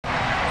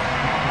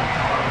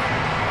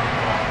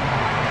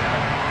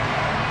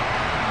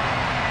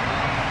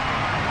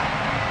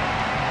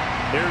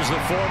Here's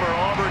the former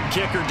Auburn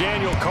kicker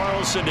Daniel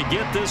Carlson to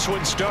get this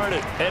one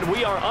started. And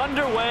we are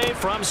underway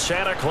from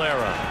Santa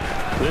Clara.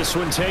 This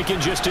one taken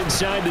just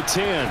inside the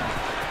 10.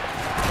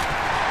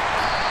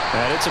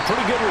 And it's a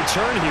pretty good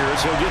return here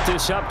as he'll get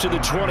this up to the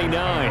 29.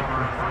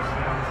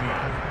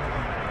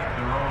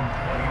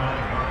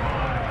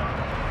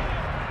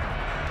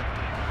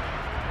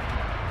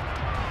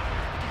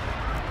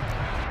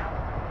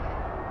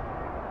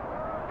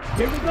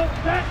 Here we go,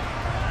 set.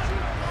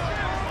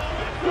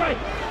 Strike.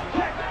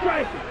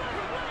 Strike.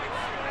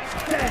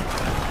 Set.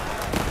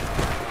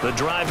 The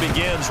drive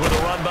begins with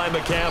a run by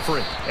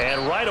McCaffrey.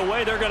 And right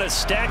away, they're going to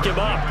stack him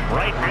up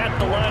right at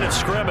the line of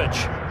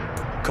scrimmage.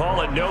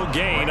 Call it no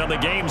gain on the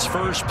game's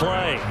first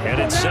play.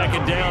 And it's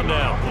second down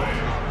now.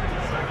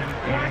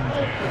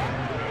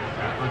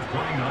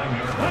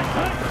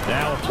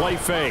 Now a play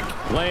fake.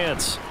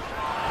 Lance.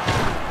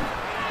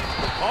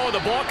 Oh, the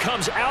ball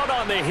comes out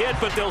on the hit,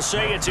 but they'll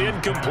say it's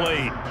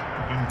incomplete.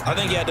 I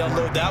think he had to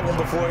unload that one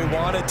before he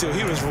wanted to.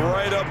 He was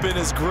right up in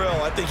his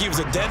grill. I think he was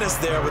a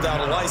dentist there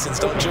without a license,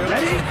 don't you?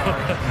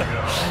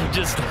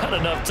 Just not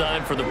enough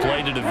time for the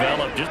play to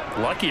develop. Just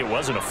lucky it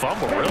wasn't a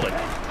fumble, really.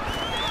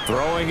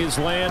 Throwing his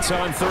Lance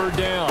on third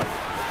down.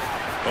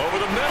 Over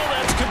the middle,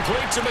 that's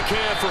complete to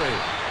McCaffrey.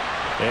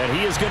 And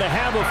he is going to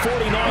have a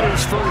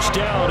 49ers first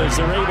down as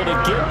they're able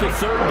to get the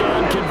third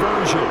down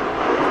conversion.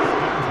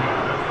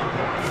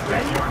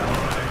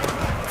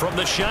 From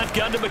the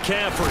shotgun to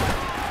McCaffrey.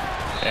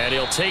 And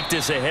he'll take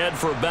this ahead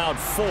for about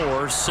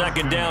 4.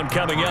 Second down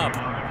coming up.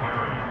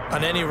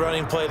 On any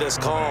running play that's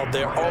called,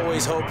 they're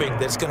always hoping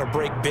that it's going to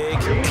break big,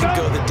 can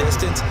go the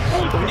distance.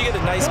 But when you get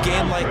a nice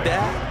game like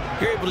that,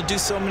 you're able to do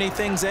so many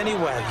things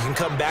anyway. You can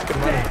come back and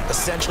run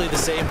essentially the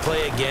same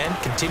play again,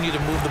 continue to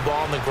move the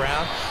ball on the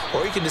ground,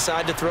 or you can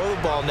decide to throw the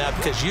ball now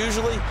because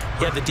usually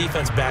you have the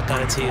defense back on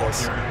its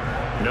heels.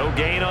 No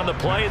gain on the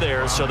play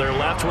there, so they're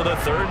left with a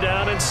third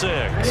down and 6.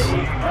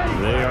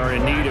 They are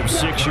in need of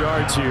 6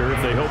 yards here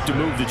if they hope to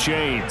move the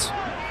chains.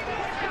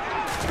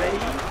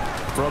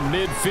 From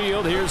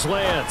midfield, here's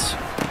Lance.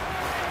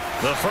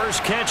 The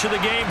first catch of the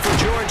game for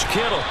George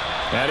Kittle.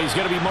 And he's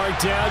going to be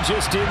marked down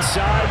just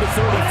inside the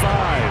 35.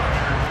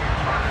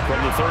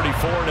 From the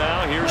 34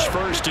 now, here's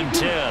first and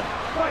 10.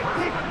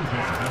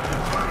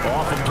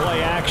 Off of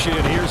play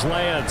action, here's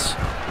Lance.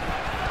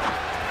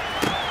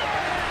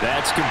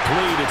 That's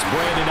complete. It's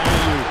Brandon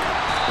Ayuk.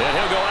 And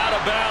he'll go out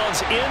of bounds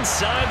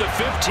inside the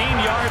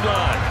 15-yard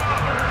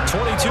line.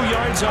 22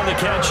 yards on the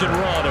catch and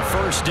run, a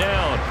first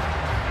down.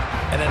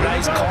 And a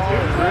nice call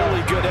and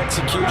really good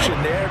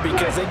execution there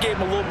because they gave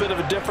him a little bit of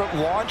a different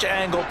launch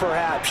angle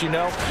perhaps, you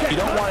know. You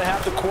don't want to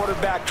have the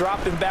quarterback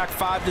dropping back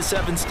 5 to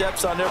 7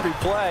 steps on every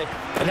play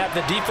and have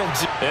the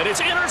defense. And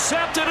it's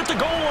intercepted at the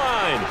goal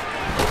line.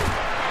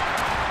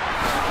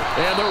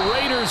 And the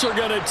Raiders are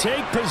going to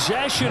take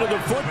possession of the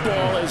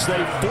football as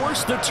they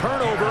force the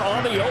turnover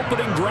on the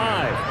opening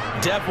drive.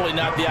 Definitely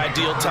not the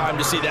ideal time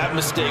to see that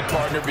mistake,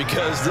 partner,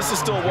 because this is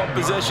still a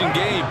one-possession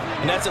game,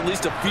 and that's at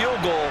least a field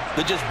goal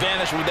that just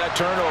vanished with that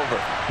turnover.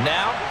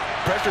 Now,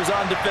 pressure's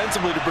on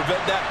defensively to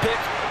prevent that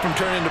pick from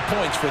turning into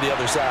points for the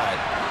other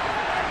side.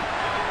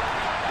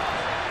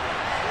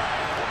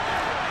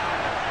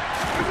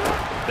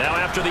 Now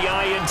after the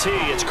INT,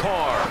 it's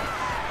Carr.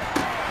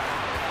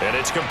 And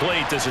it's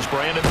complete. This is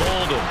Brandon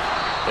Bolden.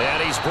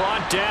 And he's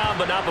brought down,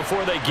 but not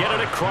before they get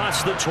it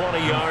across the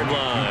 20-yard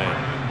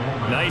line.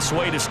 Nice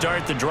way to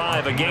start the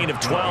drive. A gain of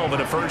 12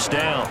 and a first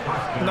down.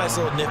 Nice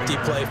little nifty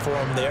play for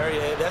him there.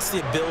 Yeah, that's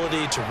the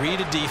ability to read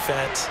a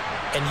defense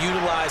and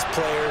utilize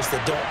players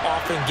that don't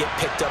often get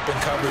picked up in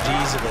coverage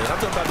easily. And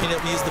I'm talking about being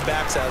able to use the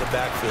backs out of the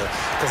backfield.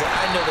 Because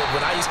I know that when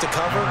I used to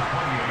cover,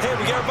 hey,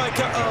 we got everybody he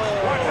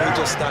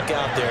just snuck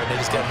out there, and they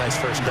just got a nice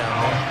first down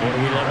there. What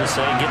do we love to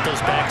say? Get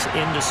those backs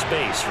into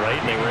space, right?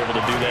 And they were able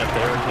to do that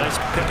there.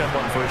 Nice pickup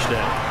on first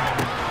down.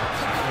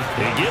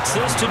 He gets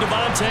this to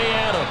Devontae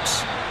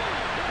Adams.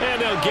 And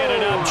they'll get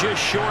it up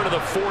just short of the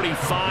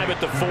 45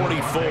 at the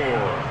 44.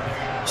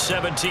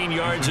 17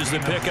 yards is the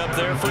pickup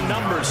there for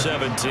number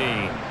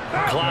 17.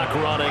 Clock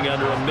running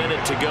under a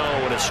minute to go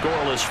in a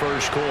scoreless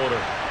first quarter.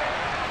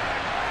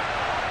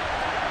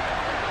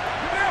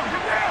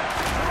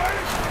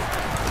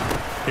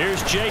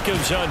 Here's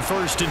Jacobs on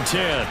first and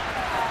 10.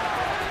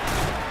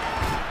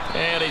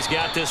 And he's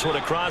got this one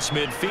across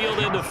midfield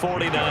into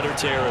 49er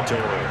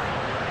territory.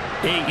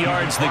 8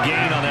 yards the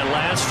gain on that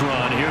last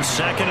run. Here's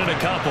second and a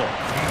couple.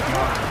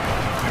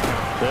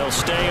 They'll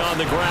stay on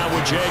the ground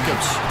with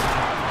Jacobs.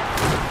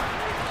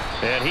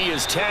 And he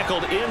is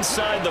tackled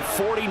inside the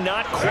 40,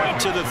 not quite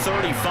to the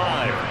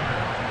 35.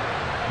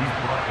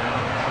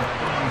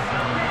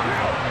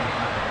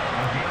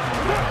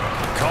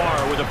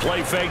 Carr with a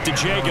play fake to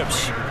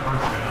Jacobs.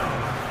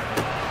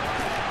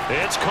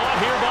 It's caught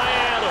here by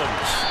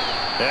Adams.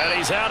 And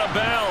he's out of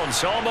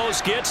bounds.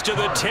 Almost gets to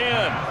the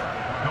 10.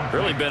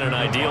 Really been an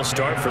ideal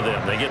start for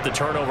them. They get the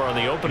turnover on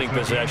the opening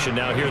possession.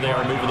 Now here they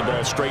are moving the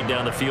ball straight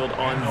down the field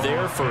on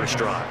their first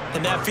drive.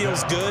 And that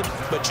feels good,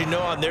 but you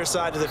know on their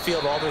side of the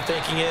field, all they're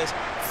thinking is,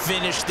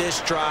 finish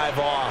this drive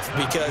off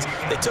because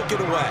they took it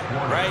away,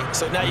 right?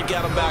 So now you've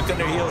got them back on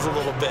their heels a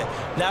little bit.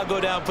 Now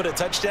go down, put a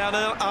touchdown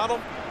on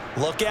them.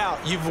 Look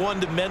out. You've won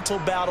the mental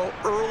battle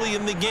early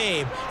in the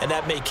game, and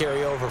that may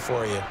carry over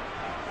for you.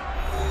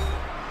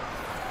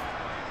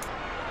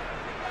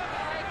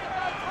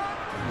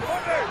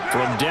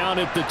 From down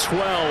at the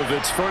 12,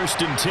 it's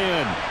 1st and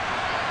 10.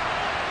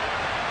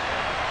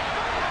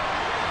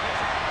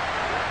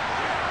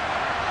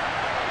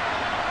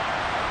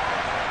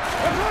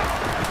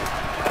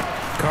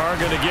 Carr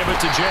going to give it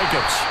to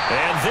Jacobs.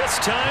 And this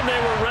time they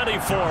were ready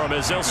for him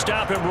as they'll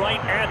stop him right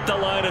at the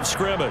line of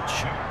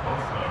scrimmage.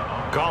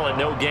 Call it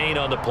no gain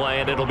on the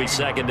play, and it'll be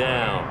 2nd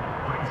down.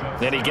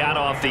 And he got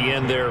off the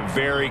end there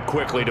very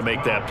quickly to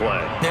make that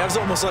play. Yeah, it was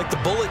almost like the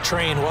bullet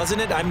train,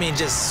 wasn't it? I mean,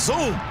 just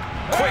zoom.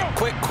 Quick,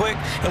 quick, quick.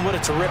 And what a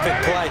terrific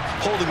play,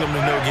 holding them to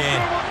no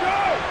gain.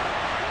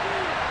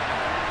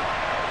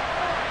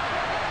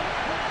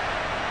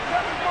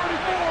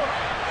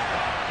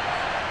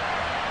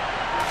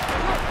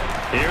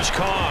 Here's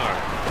Carr.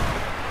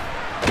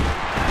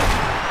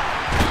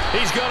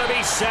 He's going to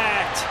be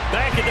sacked.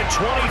 Back at the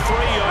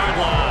 23-yard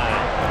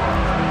line.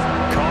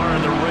 Carr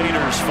and the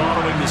Raiders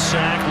following the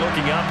sack,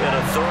 looking up at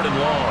a 3rd and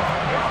long.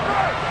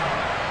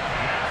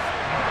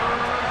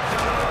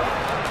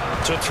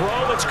 To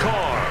throw, it's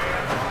Carr.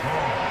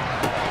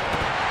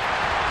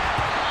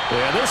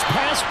 Yeah, this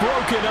pass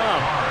broken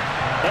up.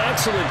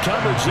 Excellent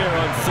coverage there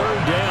on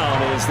 3rd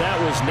down, as that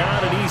was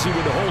not an easy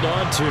one to hold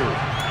on to.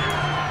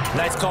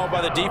 Nice call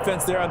by the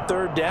defense there on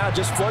 3rd down.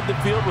 Just flood the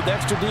field with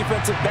extra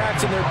defensive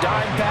backs in their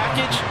dime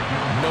package.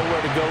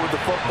 Nowhere to go with the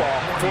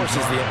football.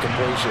 Forces the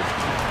incompletion.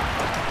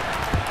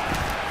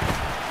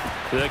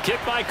 The kick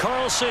by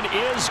Carlson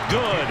is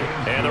good.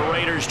 And the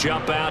Raiders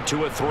jump out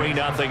to a 3-0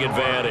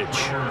 advantage.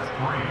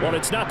 Well,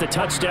 it's not the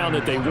touchdown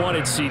that they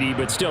wanted, CD,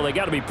 but still, they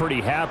got to be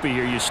pretty happy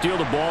here. You steal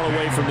the ball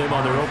away from them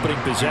on their opening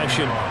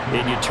possession,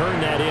 and you turn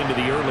that into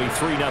the early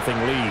 3-0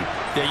 lead.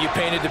 Yeah, you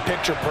painted the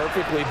picture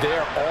perfectly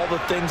there. All the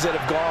things that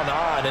have gone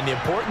on. And the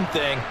important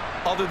thing,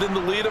 other than the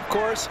lead, of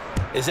course,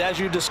 is as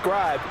you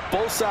described,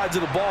 both sides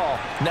of the ball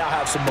now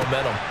have some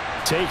momentum.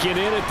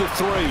 Taken in at the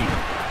 3.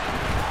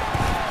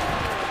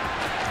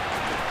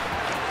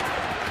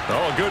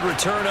 Oh, good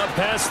return up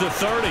past the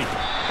 30.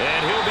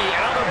 And he'll be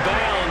out of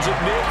bounds at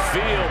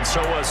midfield,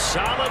 so a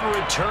solid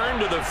return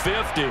to the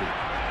 50.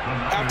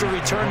 After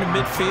return to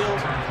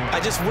midfield, I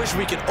just wish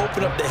we could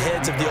open up the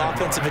heads of the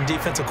offensive and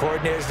defensive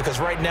coordinators, because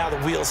right now the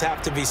wheels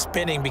have to be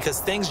spinning because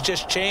things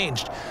just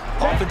changed.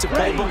 Offensive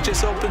playbook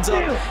just opens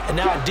up, and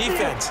now in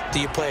defense, do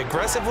you play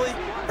aggressively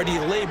or do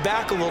you lay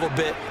back a little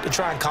bit to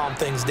try and calm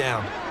things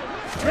down?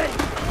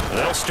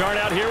 They'll start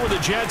out here with a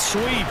jet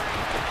sweep.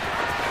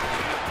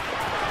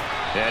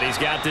 And he's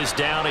got this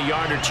down a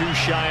yard or two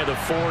shy of the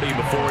 40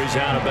 before he's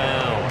out of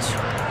bounds.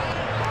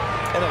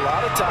 And a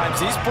lot of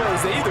times these plays,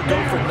 they either go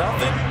for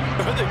nothing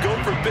or they go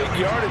for big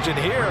yardage. And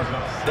here,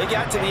 they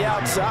got to the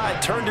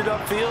outside, turned it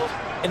upfield,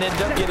 and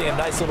ended up getting a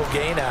nice little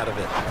gain out of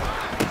it.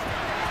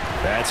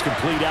 That's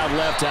complete out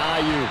left to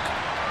Ayuk.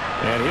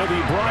 And he'll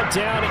be brought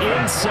down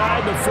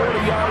inside the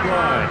 40-yard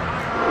line.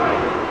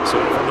 So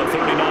from the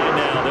 39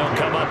 now, they'll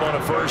come up on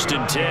a 1st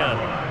and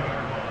 10.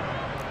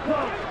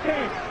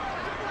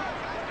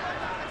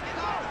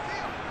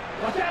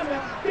 Watch out now,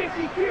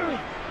 50 Fury.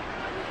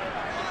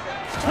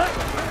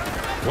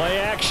 Play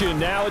action,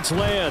 now it's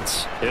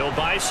Lance. He'll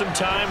buy some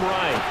time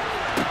right.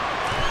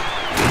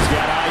 He's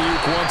got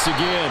Ayuk once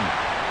again.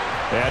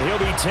 And he'll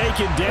be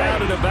taken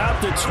down at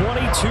about the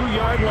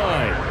 22-yard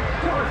line.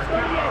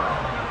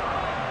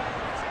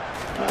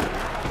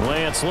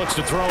 Lance looks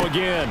to throw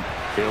again.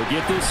 He'll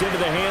get this into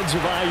the hands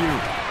of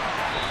Ayuk.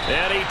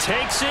 And he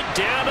takes it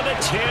down to the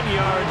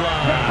 10-yard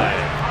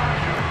line.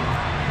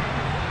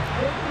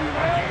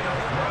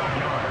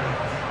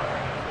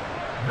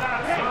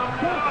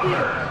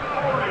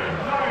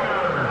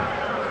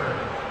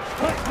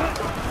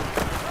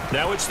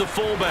 Now it's the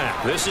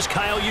fullback. This is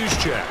Kyle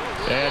Juszczyk.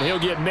 And he'll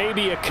get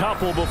maybe a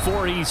couple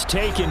before he's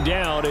taken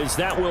down, as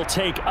that will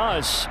take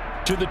us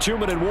to the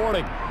 2-minute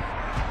warning.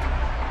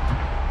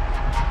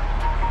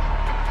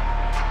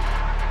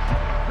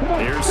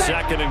 Here's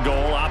 2nd and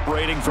goal,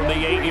 operating from the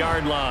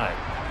 8-yard line.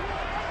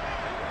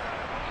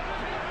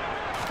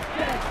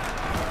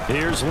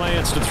 Here's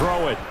Lance to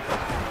throw it.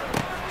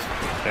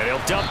 And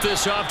he'll dump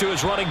this off to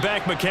his running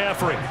back,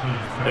 McCaffrey.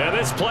 And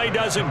this play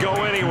doesn't go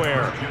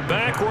anywhere.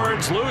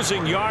 Backwards,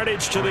 losing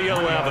yardage to the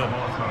 11.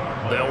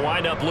 They'll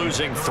wind up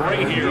losing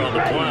 3 here on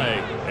the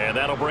play. And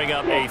that'll bring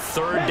up a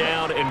 3rd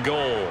down and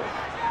goal.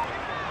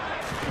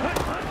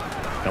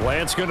 And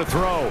Lance going to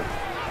throw.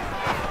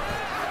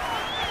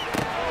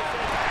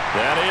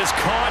 That is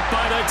caught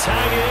by the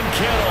tight end,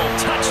 Kittle.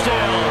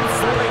 Touchdown,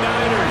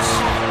 49ers.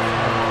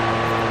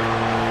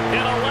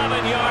 An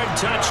 11-yard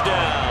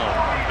touchdown.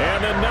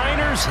 And the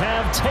Niners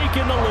have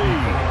taken the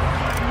lead.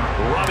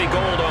 Robbie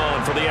Gould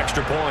on for the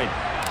extra point.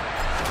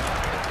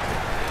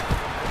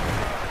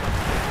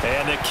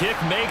 And the kick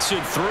makes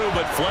it through,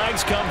 but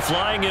flags come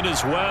flying in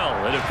as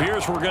well. It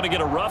appears we're going to get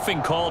a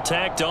roughing call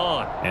tacked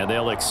on, and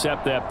they'll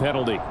accept that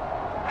penalty.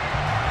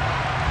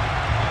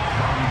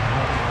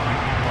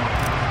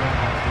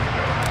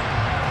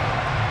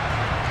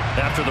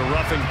 After the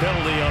roughing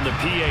penalty on the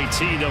PAT,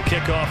 they'll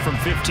kick off from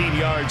 15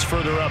 yards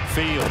further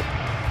upfield.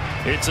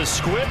 It's a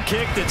squib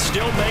kick that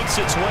still makes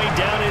its way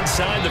down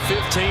inside the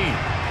 15.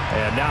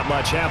 And not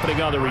much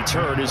happening on the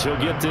return as he'll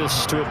get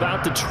this to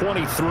about the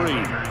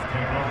 23.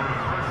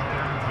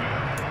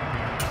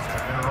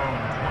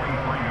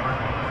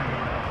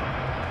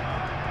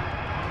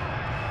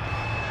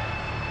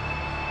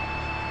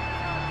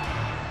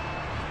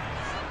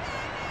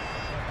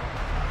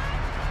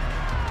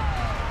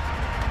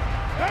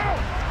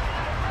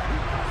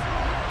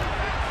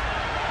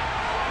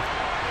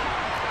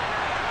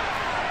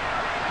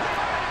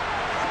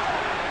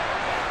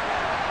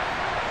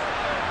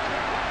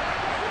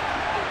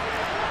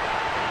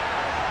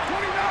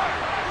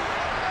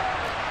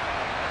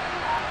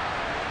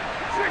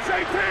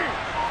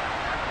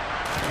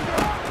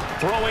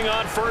 Throwing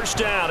on first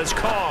down is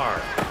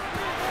Carr.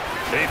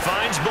 He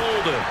finds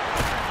Bolden.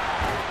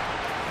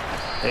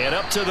 And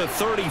up to the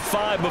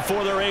 35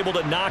 before they're able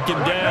to knock him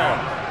down.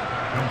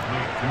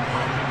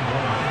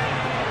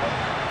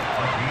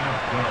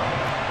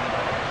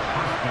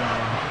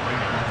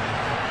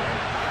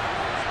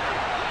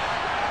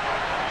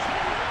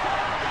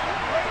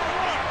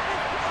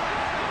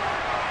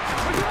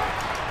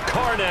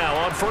 Carr now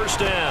on first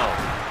down.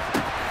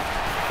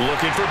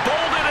 Looking for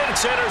Bolden, and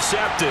it's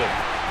intercepted.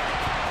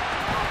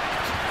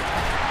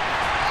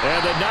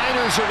 And the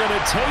Niners are going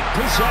to take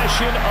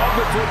possession of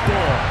the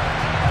football.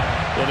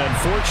 An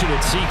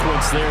unfortunate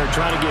sequence there,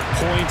 trying to get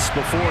points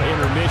before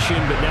intermission,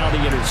 but now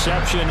the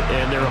interception,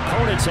 and their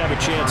opponents have a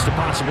chance to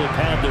possibly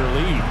pad their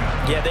lead.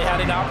 Yeah, they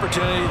had an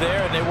opportunity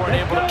there, and they weren't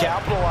able to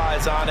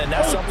capitalize on it, and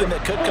that's something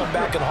that could come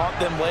back and haunt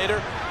them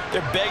later.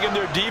 They're begging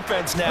their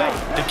defense now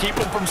to keep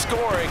them from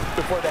scoring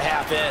before the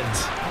half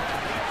ends.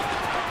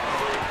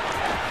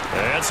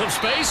 And some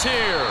space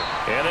here.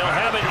 And they'll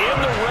have it in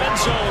the red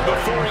zone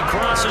before he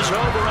crosses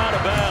over out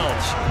of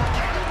bounds.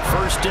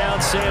 First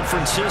down, San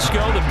Francisco.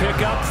 The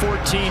pickup,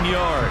 14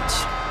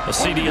 yards. A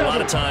CD a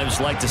lot of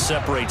times like to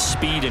separate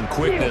speed and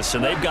quickness,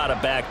 and they've got a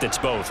back that's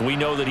both. We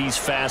know that he's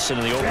fast in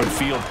the open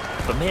field,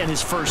 but, man,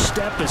 his first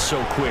step is so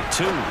quick,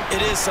 too.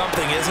 It is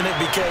something, isn't it?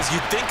 Because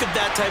you think of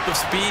that type of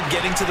speed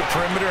getting to the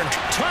perimeter. And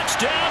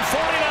touchdown,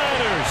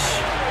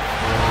 49ers!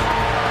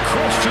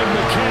 Christian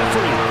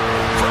McCaffrey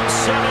from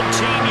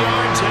 17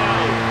 yards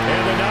out.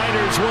 And the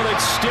Niners will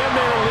extend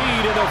their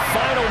lead in the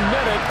final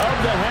minute of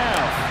the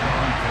half.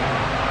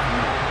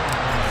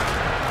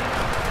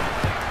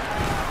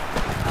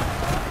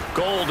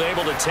 Gold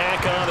able to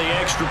tack on the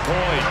extra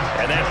point,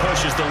 and that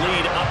pushes the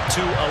lead up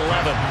to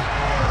 11.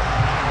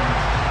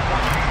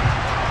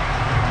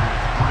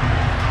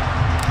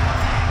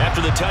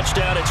 After the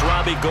touchdown, it's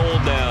Robbie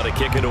Gould now to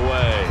kick it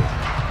away.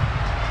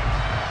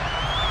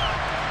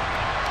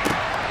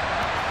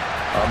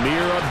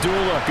 Amir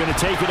Abdullah going to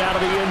take it out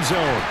of the end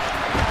zone.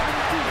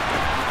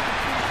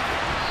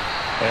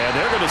 And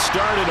they're going to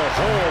start in a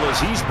hole as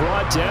he's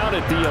brought down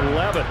at the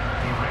 11.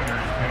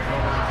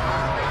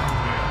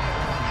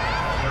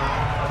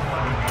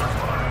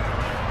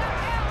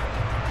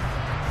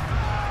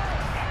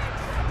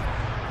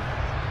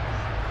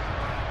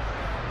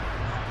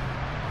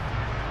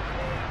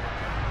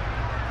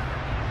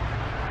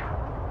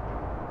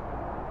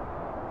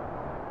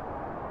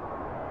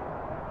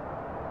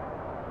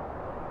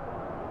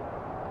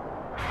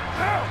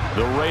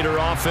 The Raider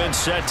offense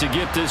set to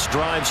get this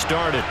drive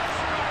started.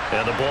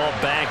 And the ball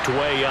backed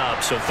way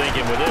up, so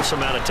thinking with this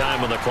amount of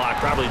time on the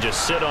clock, probably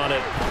just sit on it,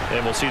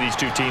 and we'll see these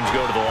two teams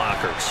go to the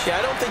lockers. Yeah,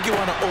 I don't think you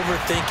want to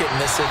overthink it in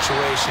this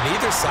situation.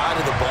 Either side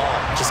of the ball.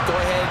 Just go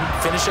ahead and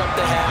finish up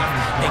the half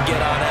and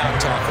get on out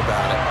and talk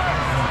about it.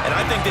 And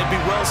I think they'd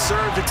be well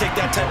served to take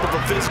that type of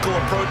a physical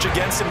approach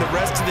against him the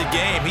rest of the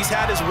game. He's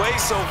had his way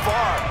so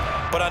far,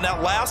 but on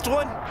that last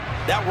one,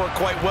 that worked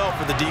quite well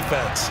for the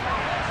defense.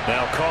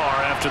 Now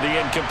Carr, after the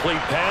incomplete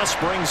pass,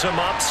 brings him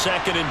up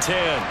 2nd and 10.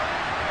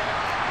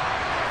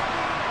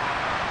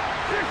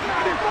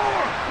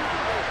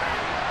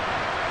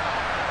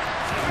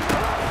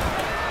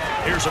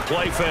 Here's a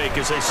play fake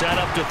as they set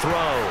up to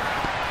throw.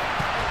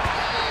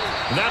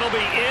 That'll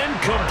be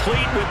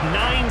incomplete with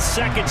 9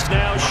 seconds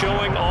now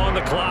showing on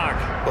the clock.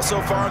 Well,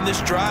 so far in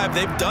this drive,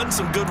 they've done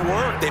some good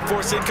work. They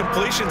force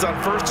incompletions on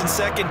 1st and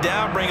 2nd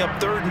down, bring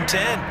up 3rd and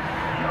 10.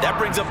 That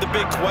brings up the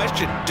big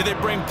question. Do they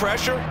bring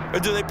pressure or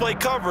do they play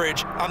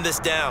coverage on this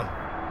down?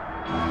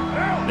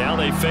 Now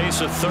they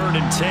face a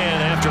 3rd and 10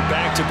 after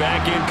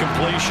back-to-back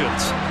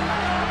incompletions.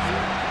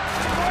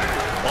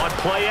 On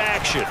play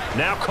action,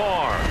 now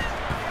Carr.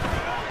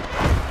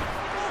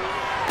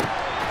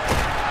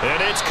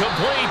 And it's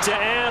complete to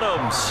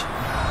Adams.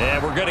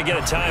 And we're going to get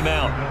a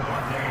timeout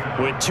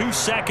with 2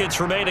 seconds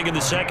remaining in the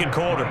 2nd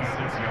quarter.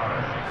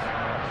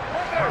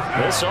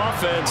 This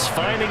offense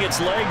finding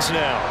its legs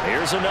now.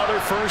 Here's another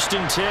 1st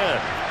and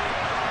 10.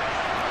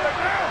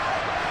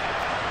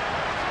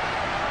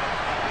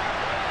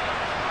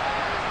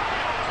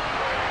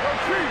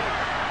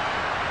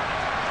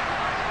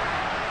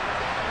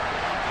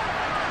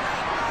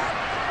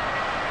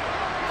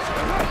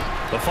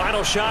 The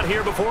final shot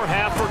here before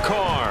half for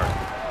Carr.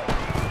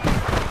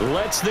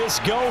 Lets this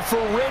go for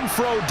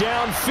Renfro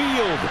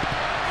downfield.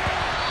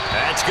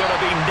 That's going to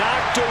be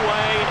knocked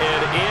away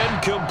and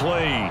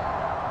incomplete.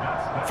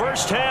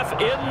 First half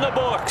in the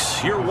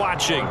books. You're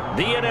watching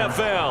the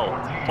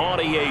NFL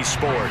on EA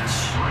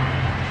Sports.